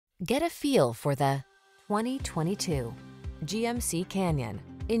Get a feel for the 2022 GMC Canyon.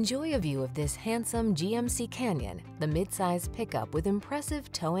 Enjoy a view of this handsome GMC Canyon, the midsize pickup with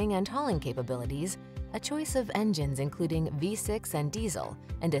impressive towing and hauling capabilities, a choice of engines including V6 and diesel,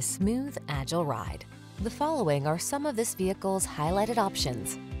 and a smooth, agile ride. The following are some of this vehicle's highlighted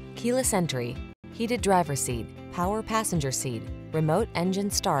options: keyless entry, heated driver's seat, power passenger seat, remote engine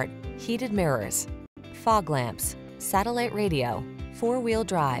start, heated mirrors, fog lamps, satellite radio, four-wheel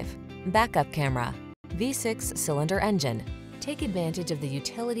drive, backup camera, V6 cylinder engine. Take advantage of the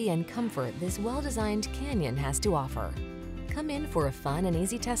utility and comfort this well-designed Canyon has to offer. Come in for a fun and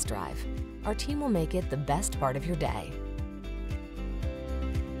easy test drive. Our team will make it the best part of your day.